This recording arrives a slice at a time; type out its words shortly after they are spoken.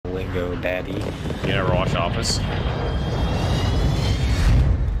Tango, Daddy. You never watched Office?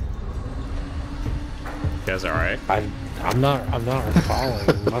 You guys alright? I'm not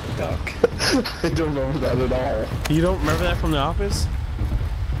following Muck Duck. I don't remember that at all. You don't remember that from The Office?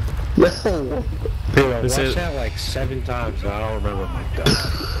 No. Dude, I This watched is- that like 7 times and I don't remember Muck Duck.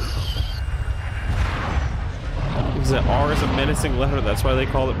 Is it R is a menacing letter? That's why they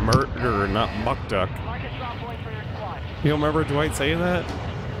call it murder, not Muck Duck. You don't remember Dwight saying that?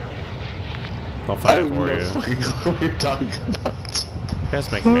 I'll I find it don't for know you. fucking what you're talking about. You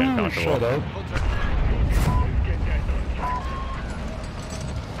guys make me uncomfortable. Shut up.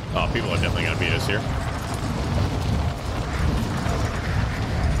 Oh, people are definitely gonna beat us here.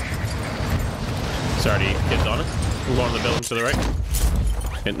 Sorry, kids on it. We're going to the building to the right.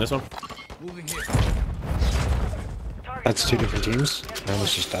 Hitting this one. That's 2 different teams. I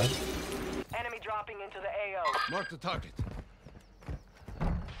almost just died. Enemy dropping into the AO. Mark the target.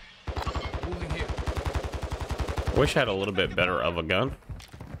 Moving here. Wish I had a little bit better of a gun.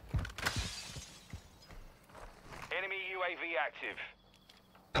 Enemy UAV active.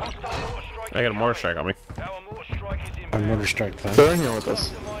 Hostile mortar strike I got a mortar strike on me. Our mortar strike is I'm inbound. Mortar Strike fan. They're in here with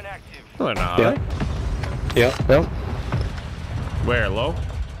us. Mine active. No, they're not. Yeah. Yep. Yep. Where? Low?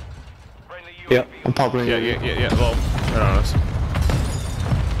 Friendly UAV. Yep. I'm popping Yeah, in. yeah. Low. They're on us.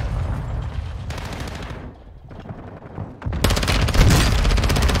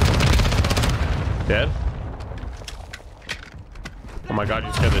 Dead? Oh my god,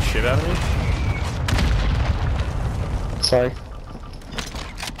 you scared the shit out of me? Sorry.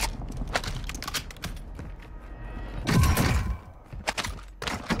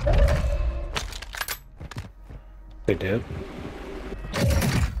 They did.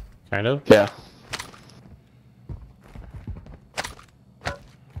 Kind of. Yeah.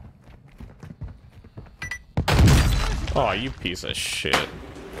 Oh, you piece of shit.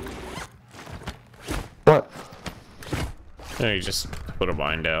 What? No, you just put a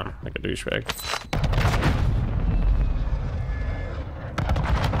mine down like a douchebag.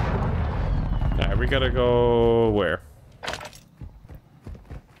 Alright, we gotta go where?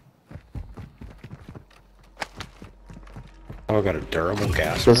 Oh, I got a durable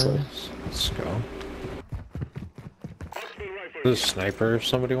gas This barrel. way. Let's go. There's a sniper if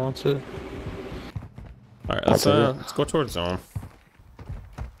somebody wants it. Alright, I'll take it. let's go towards zone.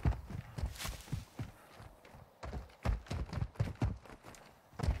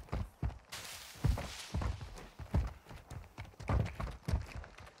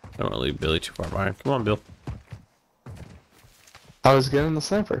 I don't want to leave Billy too far behind. Come on, Bill. I was getting the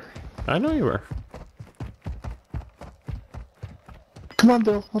sniper. I know you were. Come on,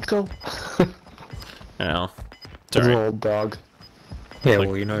 Bill. Let's go. Yeah. It's It's an alright. old dog. Yeah, Like-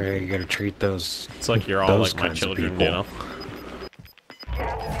 well, you know you gotta treat those. It's like you're all those like my kinds of children, people. you know?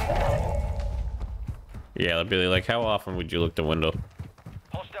 Yeah, Billy, like, how often would you look the window?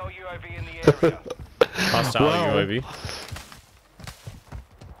 Hostile UAV in the area. Hostile Wow. UAV?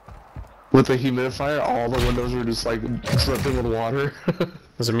 With the humidifier, all the windows are just like dripping with water.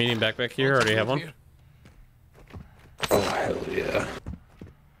 There's a meeting back here. Already have one? Here. Oh, hell yeah.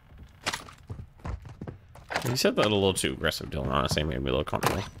 You said that a little too aggressive, Dylan. Honestly, made me a little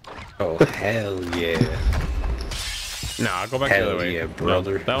comfortable. Oh, hell yeah. Nah, go back the Hell other way. yeah, No,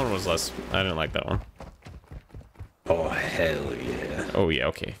 brother. that one was less. I didn't like that one. Oh, hell yeah. Oh, yeah,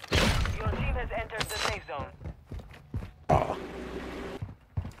 okay. Your team has entered the safe zone. Oh.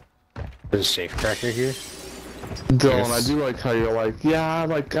 There's a safe cracker here. Dylan, Yes. I do like how you're like, yeah,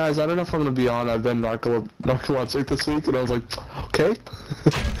 like, guys, I don't know if I'm gonna be on. I've been narcoleptic this week, and I was like, okay.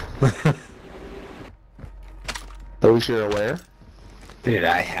 At least you're aware. Dude,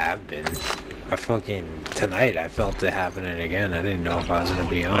 I have been. Tonight I felt it happening again. I didn't know if I was gonna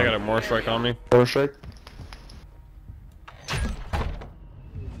be on. I got a more strike on me. Perfect.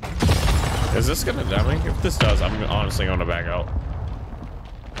 Is this gonna damage me? If this does, I'm honestly gonna back out.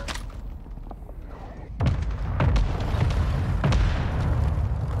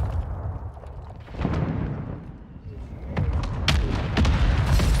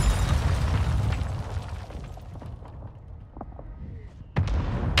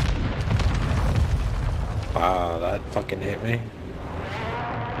 Wow, that fucking hit me.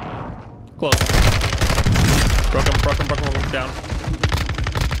 Close. Broke him, down.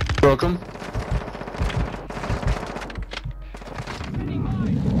 Broke him.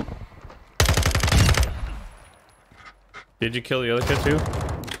 Did you kill the other kid too?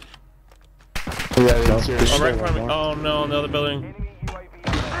 Yeah, he's here. Oh, right in front of me. Oh no, in the other building. Enemy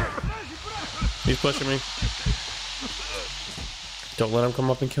UAV. He's pushing me. Don't let him come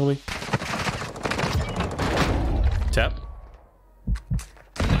up and kill me. Tap.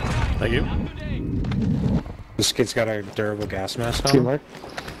 Thank you. This kid's got a durable gas mask on. Teamwork.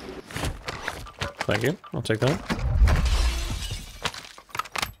 Thank you. I'll take that.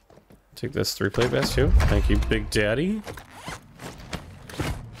 Take this 3-plate vest too. Thank you, Big Daddy.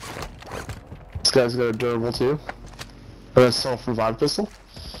 This guy's got a durable too. And a self-revive pistol.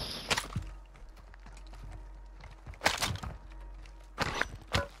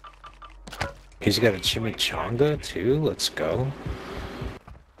 He's got a chimichanga too. Let's go.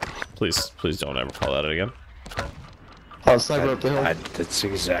 Please don't ever call that again. Oh, sniper up the hill. That's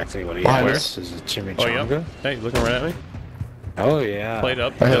exactly what he Behind has. Is a Oh, chimichanga. yeah. Hey, you looking right at me? Oh yeah. Plate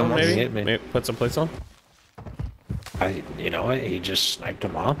up, I hit hill, him. maybe? He hit me. Maybe put some plates on? You know what? He just sniped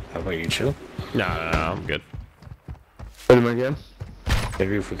him off. How about you, chill? No, I'm good. Hit him again.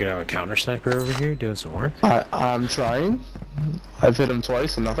 Maybe if we could have a counter sniper over here doing some work. I'm trying. I've hit him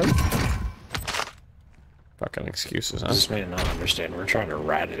twice and nothing. Fucking excuses, huh? This man not understand. We're trying to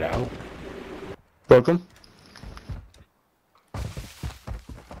rat it out. Broke him.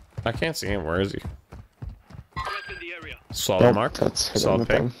 I can't see him. Where is he? Threat in the area. Solid Nope, mark. that's hitting Solid the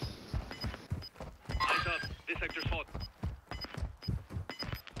ping. thing. Eyes up. This sector's hot.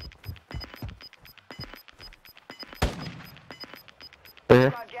 Right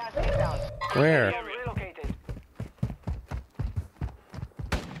here. Gas inbound. Where? Relocated.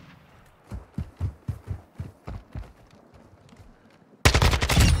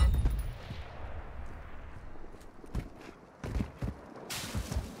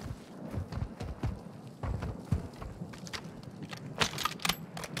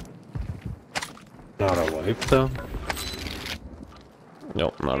 Not a wipe though.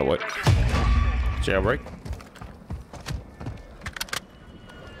 Nope, not a white. Jailbreak.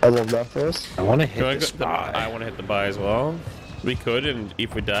 I love that for us. I want to Can hit I this go- I guy. want to hit the buy as well. We could, and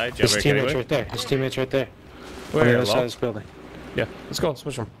if we die, His jailbreak teammate's anyway. right there. His teammate's right there. On the Where? other side of Low? this building. Yeah, let's go.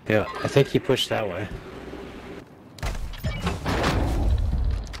 Switch them. Yeah, I think he pushed that way.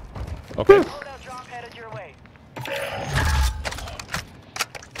 Okay. Loadout drop headed your way.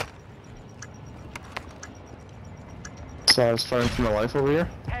 So I was fighting for my life over here.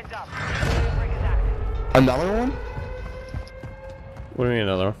 Heads up. Break is active. Another one? What do you mean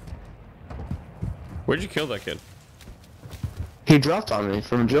another one? Where'd you kill that kid? He dropped on me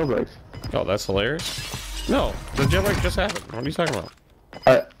from a jailbreak. Oh, that's hilarious. No, the jailbreak just happened. What are you talking about?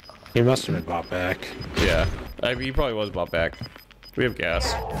 He must have been bought back. Yeah, he probably was bought back. We have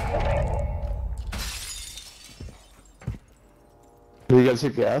gas. Did you guys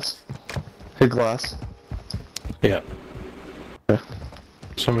hit gas? Hit glass? Yeah.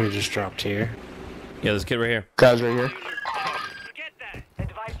 Somebody just dropped here. Yeah, this kid right here. Guys right here. Get that.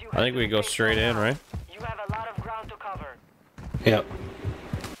 Advise you I think we go straight in, right? You have a lot of ground to cover. Yep.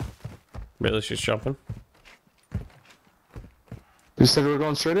 Bailey's just jumping. You said we were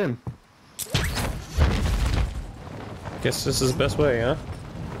going straight in. Guess this is the best way, huh?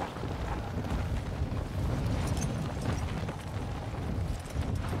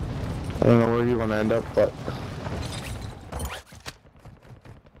 I don't know where you want to end up, but...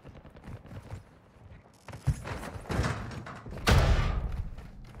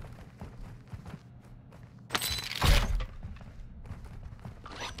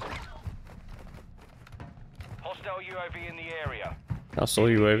 Hostile UAV in the area. Hostile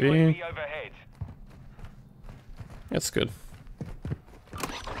UAV. UAV overhead. That's good.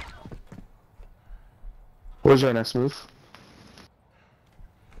 Where's our next move?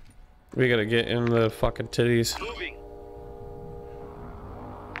 We gotta get in the fucking titties. Moving.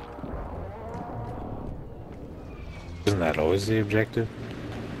 Isn't that always the objective?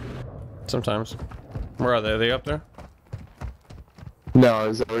 Sometimes. Where are they? Are they up there? No,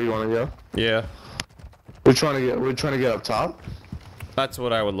 is that where you want to go? Yeah. We're trying to get up top. That's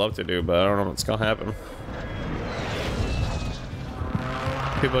what I would love to do, but I don't know what's gonna happen.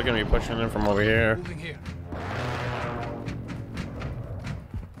 People are gonna be pushing in from over here. Moving here.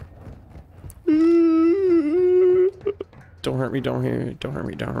 Don't hurt me, don't hurt me, don't hurt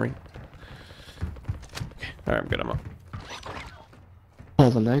me, don't hurt me. Okay. Alright, I'm good, I'm up. Oh,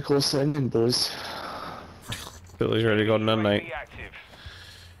 the night goes sending, boys. Billy's ready to go none night. UAV active.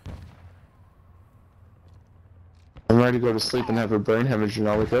 I'm ready to go to sleep and have a brain hemorrhage and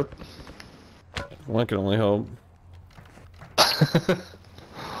I'll wake up. One can only hope.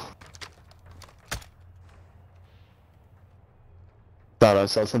 Thought I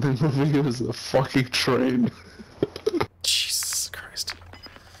saw something moving. It was a fucking train. Jesus Christ.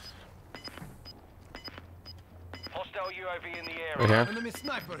 Hostile UAV in the area. Right here? Enemy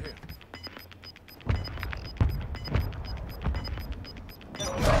sniper here.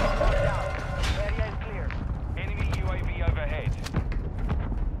 Area is clear. Enemy UAV overhead.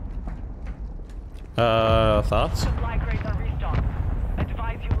 Thoughts? Supply crates are restocked.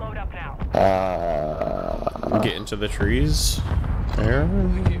 Advise you load up now. Get into the trees. There?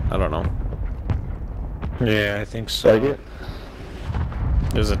 I don't know. Yeah, I think so. Like it?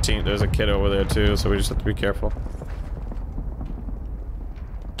 There's a kid over there too, so we just have to be careful.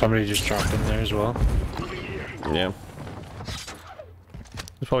 Somebody just dropped in there as well. Yeah.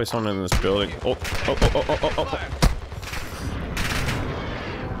 There's probably someone in this building. Oh.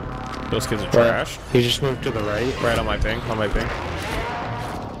 Those kids are trash. He just moved to the right. Right on my ping,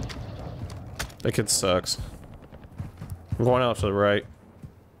 That kid sucks. I'm going out to the right.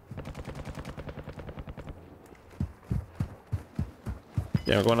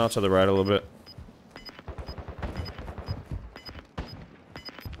 Yeah, I'm going out to the right a little bit.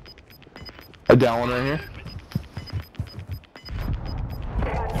 I down one right here.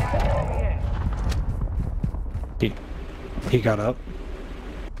 He got up.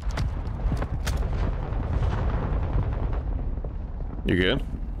 You good?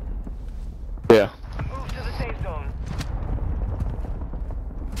 Yeah. Move to the safe zone.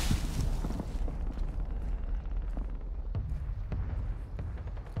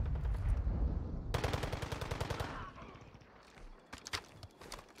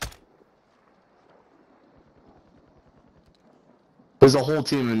 There's a whole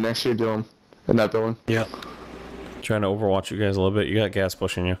team in next year, Dylan, in that building. Yep. Trying to overwatch you guys a little bit. You got gas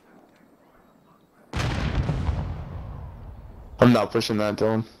pushing you. I'm not pushing that,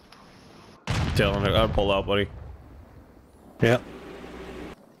 Dylan. Dylan, I gotta pull out, buddy. Yep.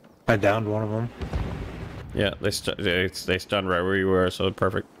 I downed one of them. Yeah, they stunned right where you were, so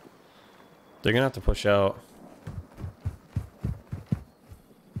perfect. They're gonna have to push out.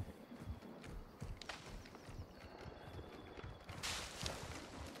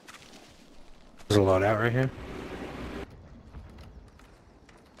 There's a loadout right here.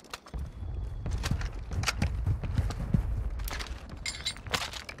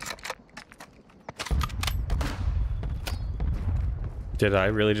 Did I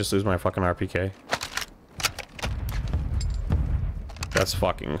really just lose my fucking RPK? That's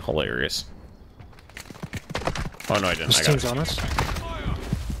fucking hilarious. Oh no, I didn't. This I got team's it. on us.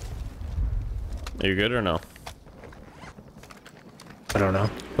 Are you good or no? I don't know.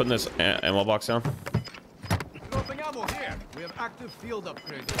 Putting this ammo box down. Dropping ammo here. We have active field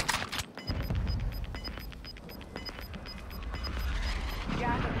upgrades.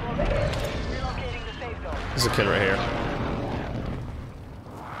 Gas is moving. Relocating the safe zone. There's a kid right here.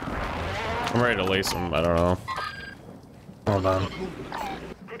 I'm ready to lace him. I don't know. Hold on.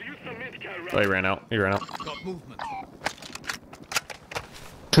 Oh, he ran out. He ran out. Got movement.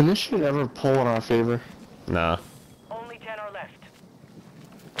 Can this shit ever pull in our favor? Nah. Only 10 are left.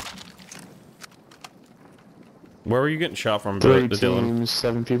 Where were you getting shot from, Three the Dylan? teams,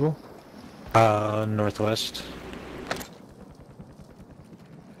 7 people. Northwest.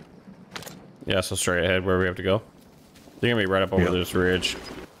 Yeah, so straight ahead where we have to go. You're gonna be right up over Yep. this ridge.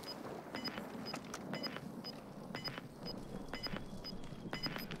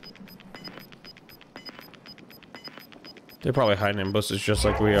 They're probably hiding in bushes just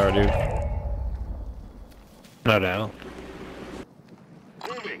like we are, dude. No doubt.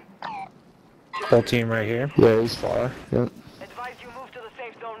 Whole team right here. Yeah, he's far. Yep. Advise you move to the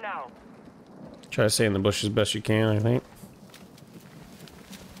safe zone now. Try to stay in the bushes best you can, I think.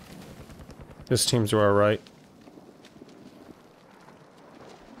 This team's to our right.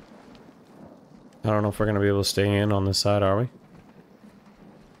 I don't know if we're gonna be able to stay in on this side, are we?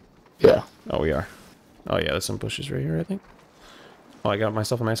 Yeah. Oh, we are. Oh yeah, there's some bushes right here, I think. Oh, I got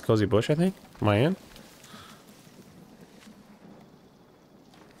myself a nice cozy bush, I think. Am I in?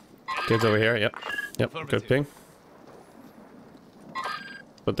 Kids over here, yep. Yep, good ping.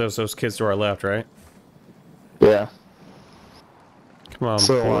 But there's those kids to our left, right? Yeah. Come on,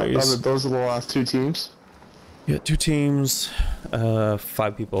 So boys. those are the last 2 teams. Yeah, 2 teams,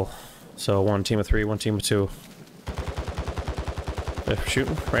 5 people. So 1 team of 3, 1 team of 2. They're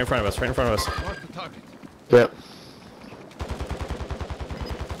shooting right in front of us, right in front of us. Mark the target. Yep.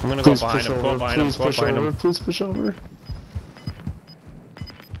 I'm gonna Please go behind push him, over. go behind him, Please go push behind over. him. Please push over.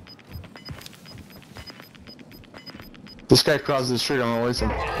 This guy crosses the street. I'm gonna lace him.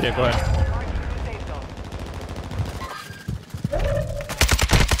 Yeah, go ahead. Mark to the safe zone.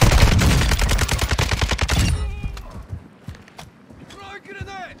 Throw a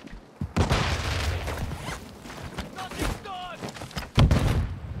grenade. Nothing's done.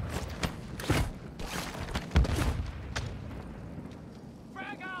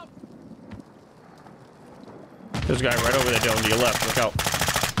 Frag out. There's a guy right over there, Dylan, to your left. Look out.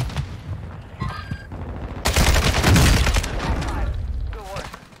 Good work.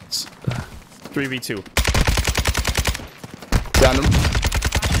 3v2. Down him.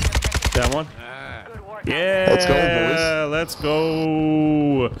 Down one. Good work. Yeah. Let's go, boys. Let's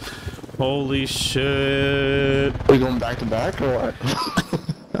go. Holy shit. Are we going back to back or what?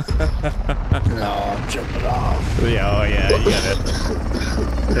 No, I'm jumping off. Yeah, oh yeah, you got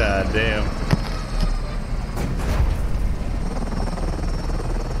it. God damn.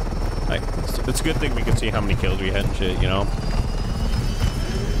 Like, it's a good thing we can see how many kills we had and shit, you know?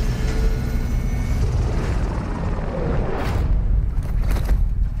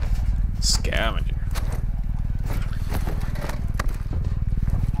 Scavenger.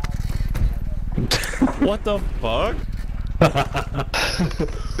 What the fuck?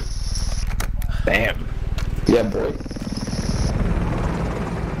 Damn. Yeah, boy.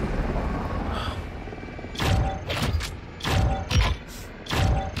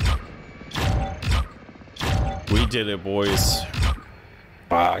 We did it, boys.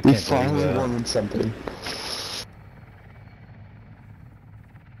 Wow, I We can't finally believe that. won something.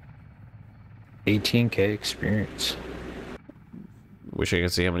 18K experience. Wish I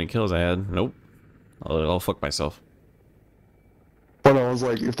could see how many kills I had. Nope. I'll fuck myself. But I was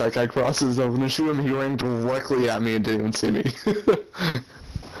like, if that guy crosses, I'm gonna shoot him. He ran directly at me and didn't even see me.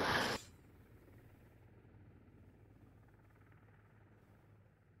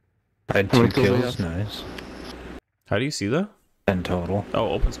 I had How 2 many kills do you kills, have? nice. How do you see that? 10 total. Oh,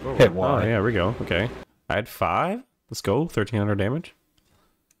 open score. Hit Oh, Y. yeah, there we go. Okay. I had 5. Let's go. 1,300 damage.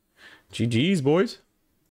 GG's, boys.